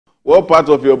What part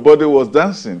of your body was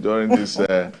dancing during this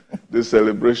this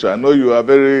celebration? I know you are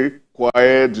very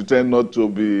quiet. You tend to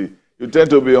be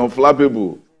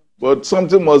unflappable, but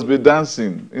something must be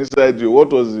dancing inside you.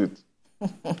 What was it?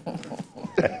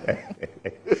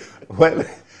 Well,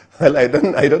 I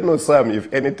don't know, Sam,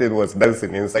 if anything was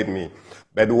dancing inside me.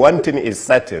 But one thing is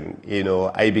certain, you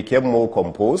know, I became more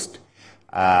composed.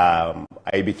 I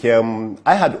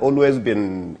had always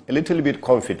been a little bit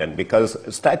confident because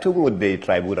starting with the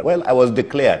tribunal, well, I was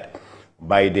declared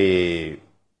by the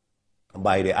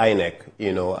INEC,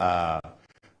 you know,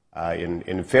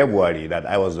 in February that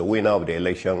I was the winner of the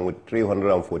election with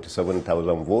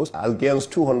 347,000 votes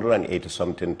against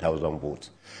 280-something thousand votes.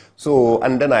 So,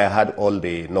 and then I had all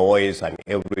the noise and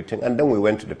everything, and then we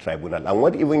went to the tribunal. And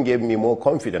what even gave me more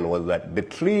confidence was that the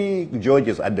three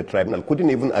judges at the tribunal couldn't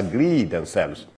even agree themselves